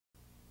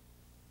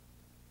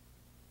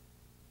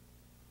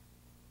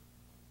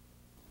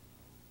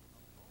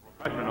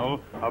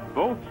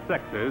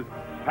sexes,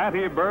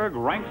 Patty Berg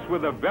ranks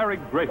with the very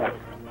greatest.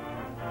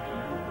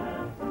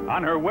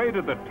 On her way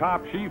to the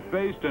top, she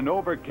faced and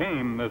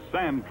overcame the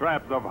sand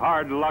traps of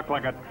hard luck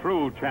like a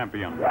true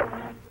champion.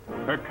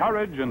 Her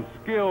courage and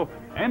skill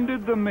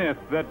ended the myth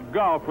that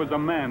golf was a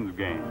man's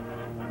game.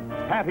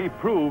 Patty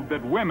proved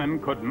that women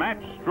could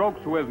match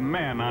strokes with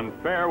men on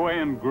fairway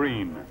and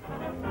green.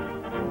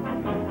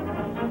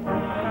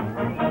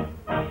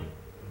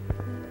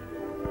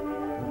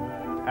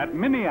 At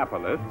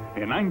Minneapolis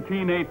in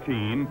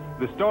 1918,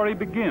 the story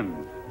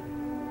begins.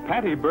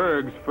 Patty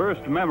Berg's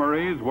first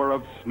memories were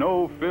of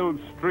snow-filled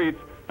streets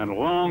and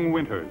long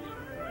winters.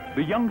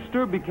 The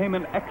youngster became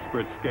an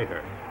expert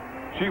skater.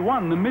 She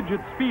won the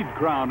midget speed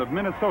crown of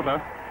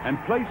Minnesota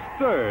and placed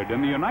third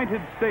in the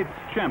United States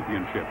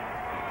Championship.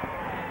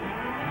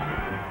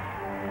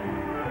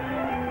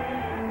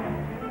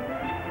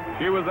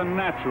 She was a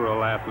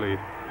natural athlete,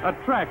 a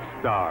track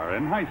star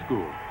in high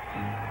school.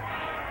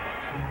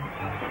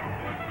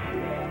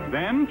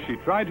 Then she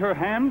tried her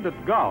hand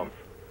at golf,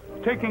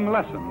 taking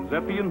lessons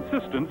at the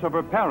insistence of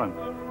her parents.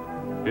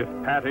 If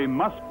Patty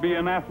must be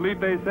an athlete,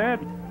 they said,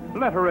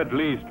 let her at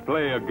least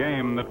play a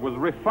game that was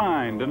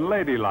refined and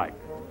ladylike.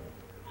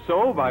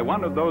 So, by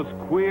one of those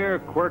queer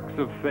quirks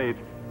of fate,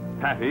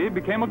 Patty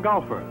became a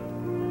golfer.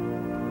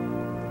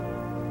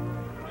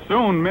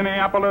 Soon,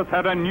 Minneapolis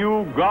had a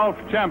new golf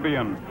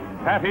champion,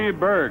 Patty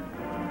Berg.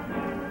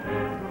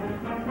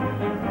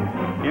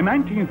 In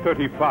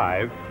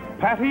 1935,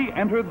 Patty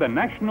entered the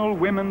National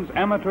Women's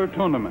Amateur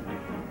Tournament.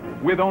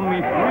 With only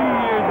 3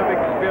 years of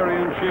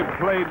experience, she had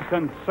played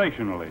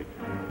sensationally,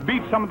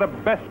 beat some of the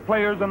best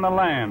players in the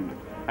land,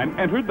 and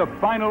entered the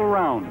final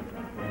round.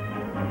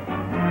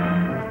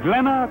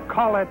 Glenna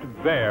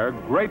Collette Bear,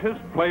 greatest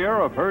player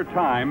of her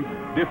time,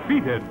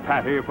 defeated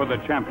Patty for the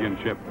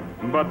championship,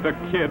 but the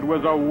kid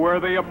was a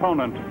worthy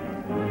opponent.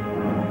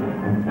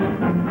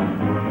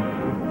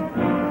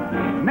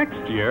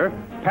 Next year,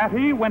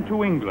 Patty went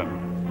to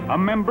England, a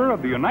member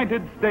of the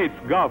United States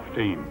golf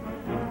team.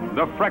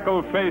 The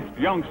freckle-faced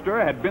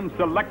youngster had been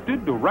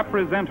selected to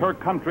represent her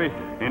country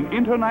in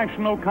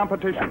international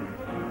competition.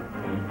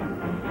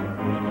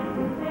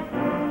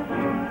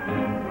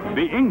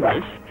 The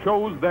English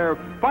chose their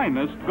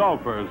finest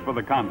golfers for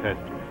the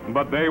contest,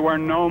 but they were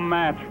no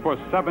match for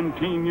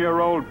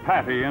 17-year-old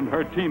Patty and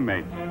her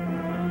teammates.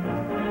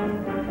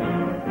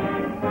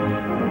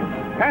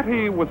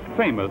 Patty was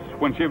famous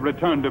when she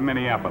returned to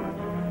Minneapolis.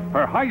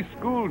 Her high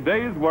school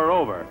days were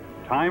over.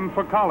 Time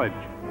for college.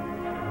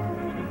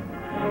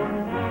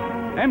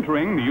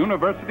 Entering the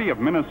University of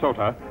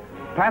Minnesota,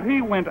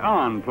 Patty went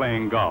on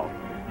playing golf,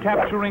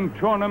 capturing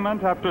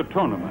tournament after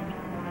tournament.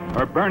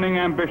 Her burning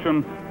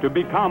ambition to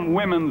become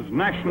women's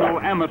national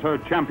amateur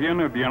champion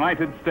of the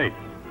United States.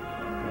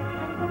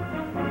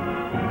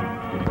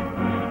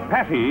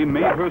 Patty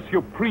made her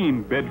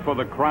supreme bid for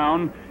the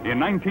crown in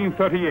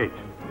 1938.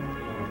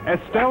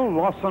 Estelle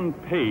Lawson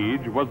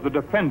Page was the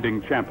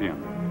defending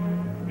champion.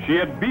 She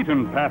had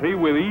beaten Patty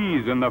with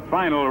ease in the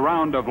final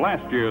round of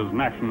last year's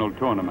national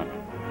tournament.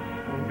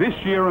 This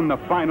year in the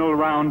final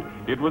round,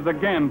 it was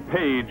again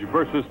Page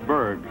versus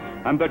Berg,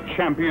 and the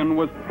champion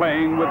was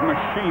playing with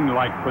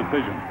machine-like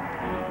precision.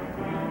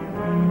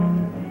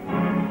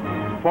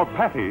 For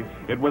Patty,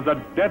 it was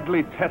a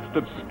deadly test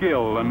of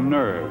skill and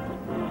nerve.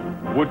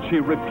 Would she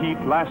repeat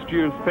last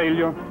year's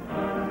failure?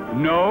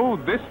 No,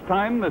 this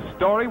time the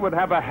story would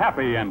have a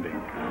happy ending.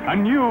 A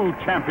new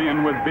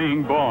champion was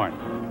being born.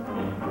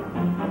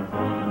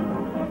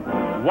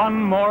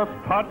 One more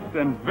putt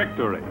and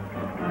victory.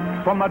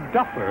 From a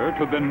duffer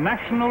to the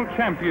national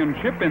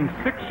championship in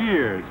 6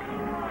 years,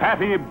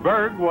 Patty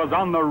Berg was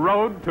on the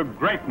road to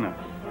greatness.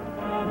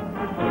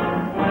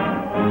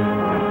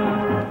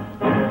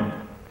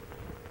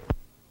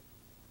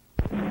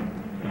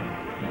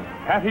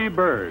 Patty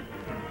Berg.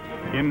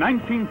 In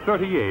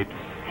 1938,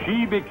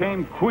 she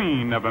became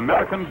queen of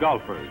American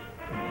golfers.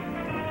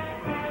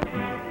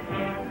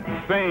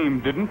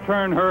 Fame didn't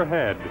turn her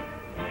head.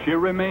 She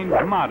remained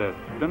modest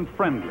and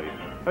friendly,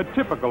 a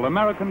typical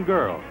American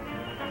girl.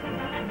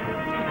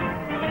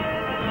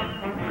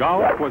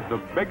 Golf was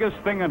the biggest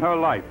thing in her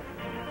life.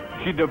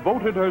 She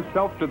devoted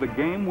herself to the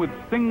game with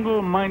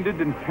single-minded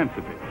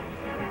intensity.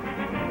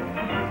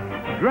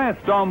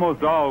 Dressed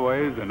almost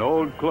always in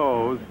old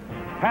clothes,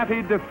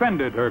 Patty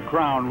defended her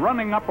crown,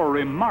 running up a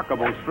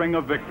remarkable string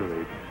of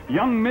victories.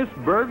 Young Miss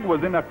Berg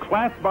was in a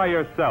class by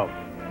herself.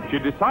 She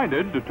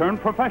decided to turn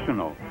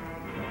professional.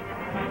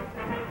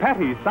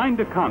 Patty signed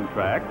a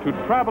contract to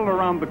travel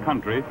around the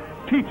country,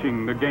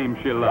 teaching the game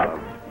she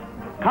loved.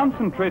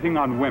 Concentrating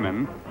on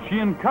women, she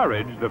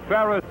encouraged the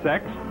fairer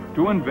sex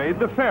to invade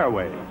the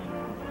fairways.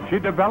 She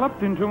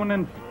developed into an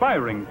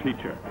inspiring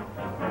teacher.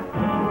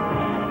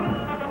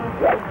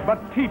 But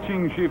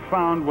teaching, she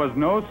found, was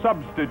no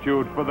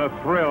substitute for the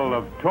thrill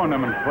of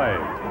tournament play.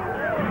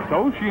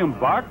 So she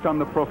embarked on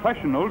the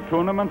professional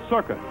tournament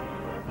circuit.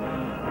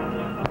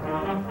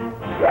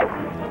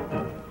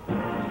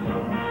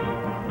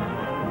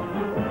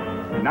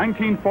 In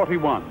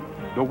 1941,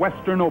 the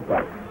Western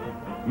Open.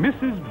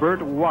 Mrs.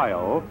 Bert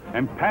Weil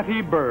and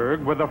Patty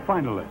Berg were the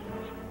finalists.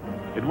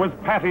 It was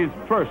Patty's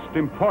first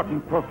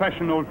important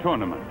professional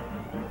tournament.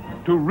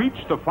 To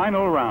reach the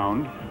final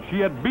round, she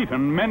had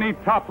beaten many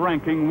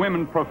top-ranking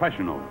women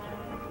professionals.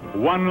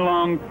 One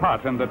long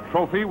putt and the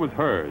trophy was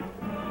hers.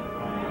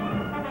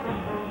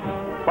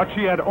 But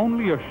she had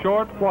only a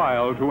short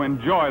while to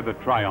enjoy the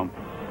triumph.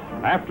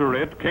 After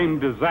it came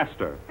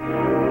disaster.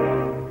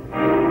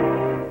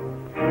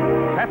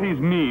 Patty's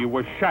knee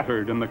was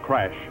shattered in the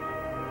crash.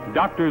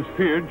 Doctors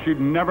feared she'd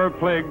never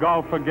play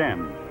golf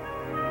again.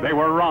 They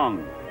were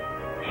wrong.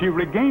 She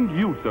regained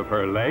use of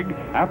her leg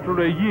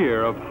after a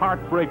year of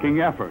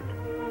heartbreaking effort.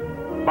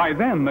 By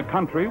then, the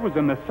country was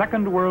in the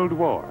Second World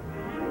War.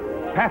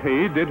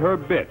 Patty did her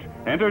bit,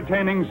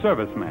 entertaining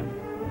servicemen.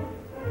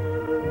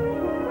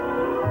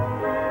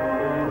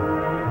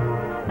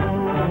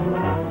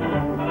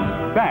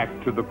 Back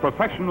to the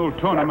professional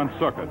tournament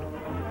circuit.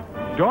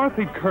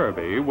 Dorothy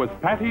Kirby was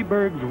Patty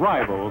Berg's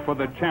rival for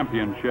the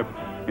championship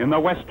in the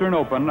Western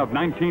Open of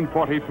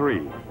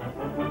 1943.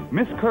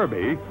 Miss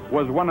Kirby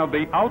was one of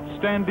the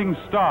outstanding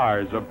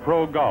stars of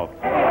pro golf.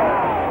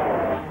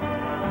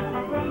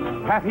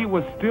 Patty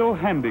was still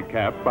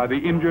handicapped by the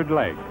injured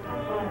leg,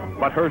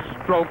 but her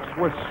strokes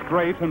were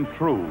straight and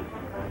true.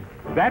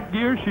 That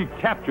year she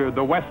captured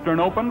the Western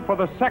Open for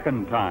the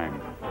second time.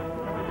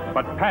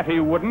 But Patty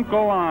wouldn't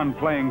go on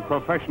playing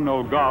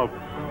professional golf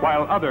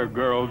while other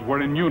girls were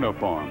in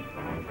uniform.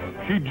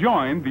 She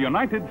joined the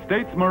United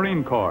States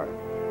Marine Corps.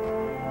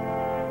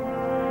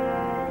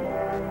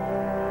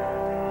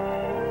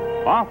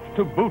 Off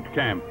to boot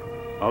camp,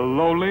 a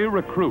lowly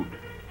recruit.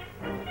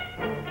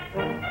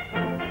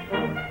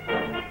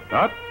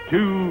 1,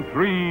 2,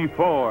 3,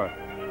 4.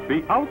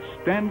 The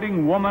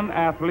outstanding woman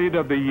athlete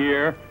of the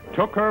year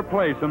took her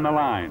place in the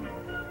line.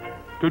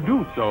 To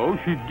do so,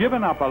 she'd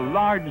given up a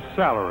large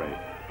salary,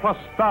 plus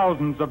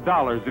thousands of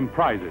dollars in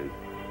prizes.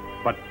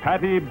 But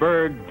Patty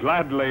Berg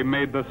gladly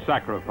made the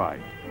sacrifice.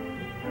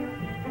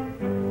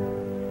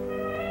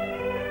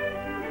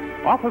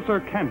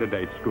 Officer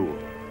Candidate School.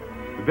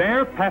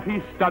 There,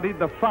 Patty studied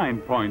the fine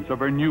points of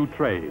her new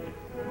trade.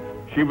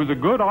 She was a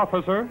good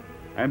officer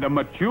and a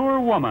mature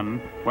woman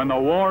when the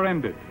war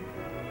ended.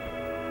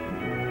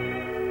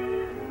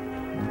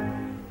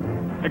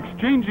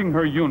 Exchanging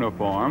her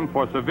uniform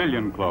for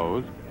civilian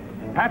clothes,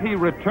 Patty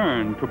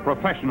returned to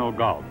professional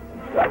golf.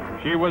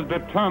 She was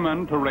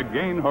determined to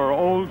regain her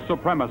old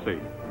supremacy.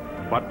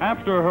 But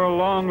after her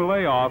long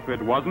layoff,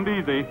 it wasn't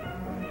easy.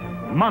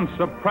 Months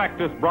of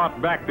practice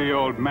brought back the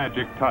old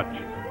magic touch.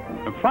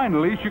 And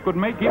finally, she could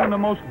make even the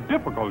most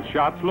difficult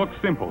shots look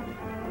simple.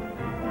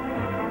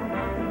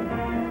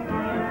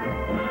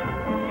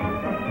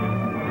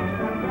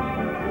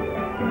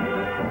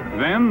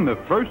 Then the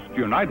first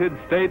United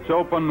States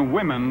Open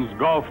Women's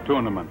Golf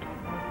Tournament.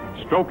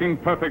 Stroking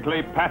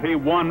perfectly, Patty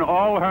won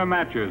all her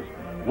matches.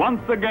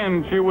 Once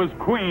again, she was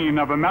queen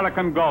of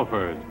American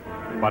golfers,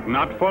 but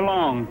not for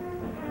long.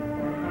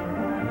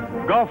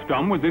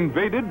 Golfdom was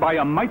invaded by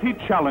a mighty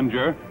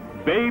challenger,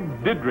 Babe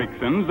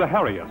Didrikson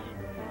Zaharias.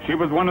 She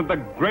was one of the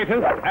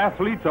greatest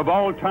athletes of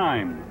all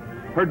time.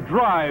 Her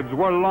drives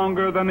were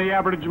longer than the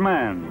average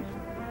man's.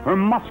 Her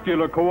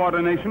muscular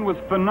coordination was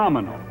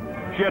phenomenal.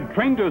 She had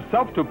trained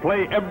herself to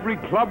play every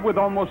club with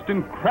almost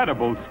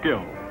incredible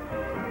skill.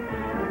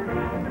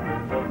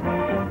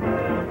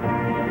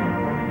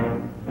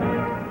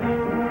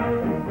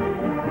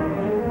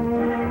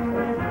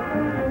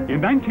 In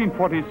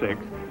 1946,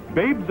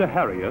 Babe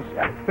Zaharias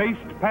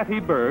faced Patty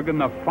Berg in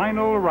the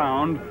final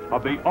round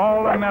of the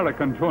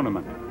All-American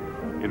tournament.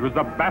 It was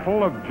a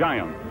battle of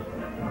giants.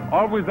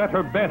 Always at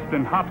her best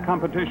in hot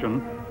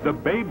competition, the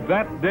Babe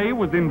that day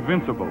was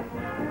invincible.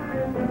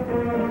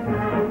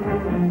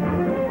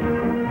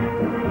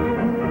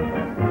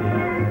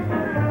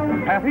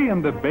 Patty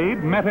and the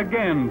Babe met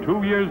again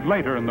 2 years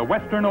later in the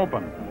Western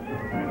Open.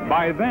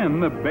 By then,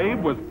 the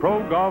Babe was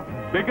pro golf's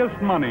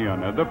biggest money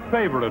earner, the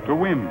favorite to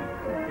win.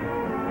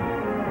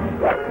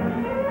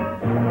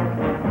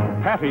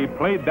 Patty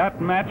played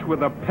that match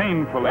with a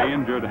painfully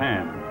injured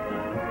hand.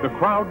 The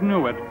crowd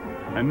knew it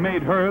and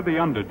made her the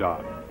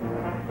underdog.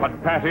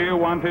 But Patty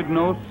wanted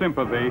no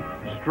sympathy.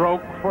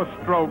 Stroke for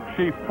stroke,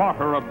 she fought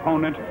her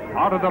opponent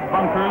out of the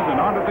bunkers and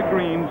out of the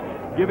greens,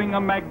 giving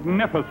a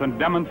magnificent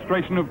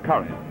demonstration of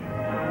courage.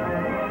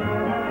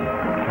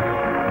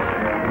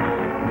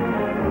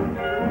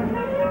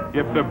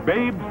 If the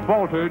Babe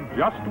faltered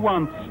just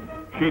once,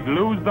 she'd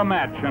lose the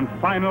match, and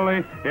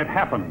finally it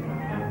happened.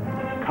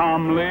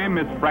 Calmly,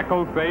 Miss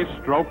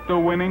Freckleface stroked the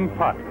winning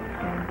putt.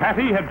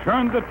 Patty had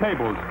turned the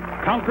tables,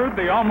 conquered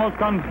the almost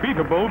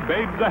unbeatable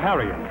Babe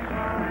Zaharias.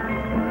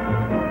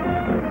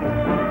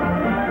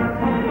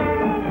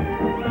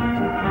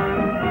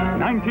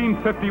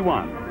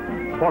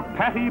 (1951). For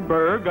Patty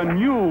Berg, a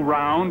new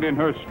round in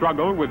her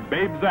struggle with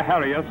Babe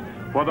Zaharias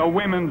for the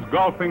women's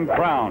golfing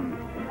crown.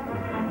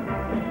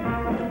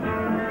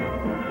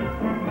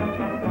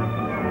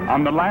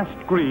 On the last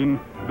green,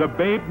 the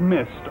Babe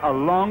missed a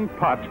long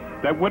putt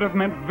that would have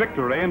meant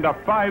victory and a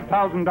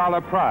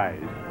 $5,000 prize.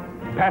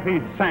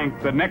 Patty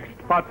sank the next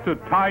putt to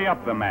tie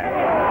up the match.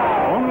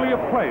 Only a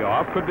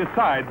playoff could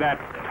decide that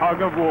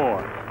tug of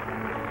war.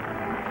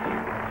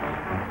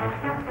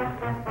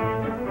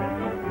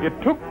 It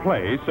took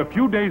place a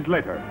few days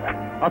later,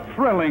 a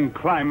thrilling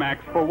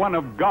climax for one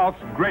of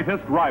golf's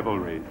greatest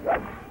rivalries.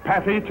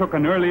 Patty took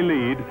an early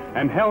lead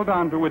and held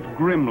on to it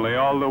grimly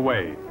all the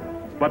way.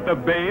 But the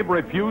babe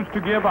refused to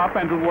give up,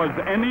 and it was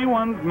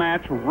anyone's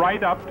match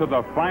right up to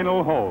the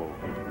final hole.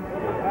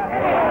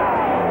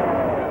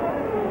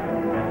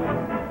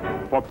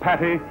 For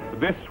Patty,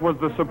 this was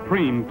the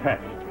supreme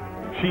test.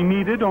 She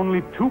needed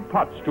only 2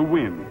 putts to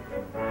win.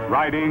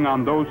 Riding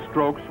on those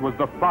strokes was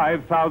the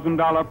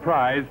 $5,000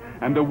 prize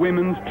and the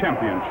women's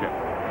championship.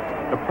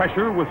 The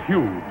pressure was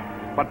huge,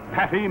 but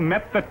Patty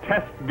met the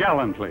test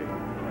gallantly.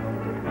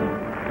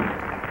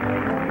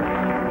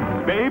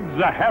 Babe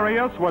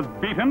Zaharias was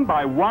beaten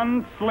by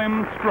 1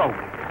 slim stroke.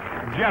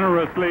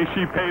 Generously,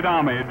 she paid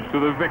homage to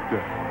the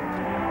victor.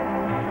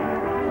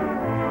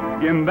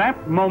 In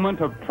that moment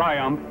of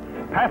triumph,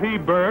 Patty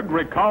Berg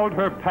recalled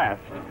her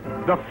past,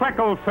 the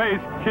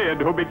freckle-faced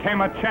kid who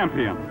became a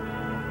champion.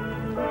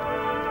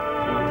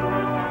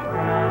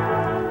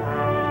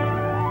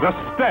 The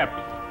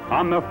steps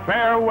on the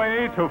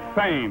fairway to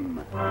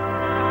fame.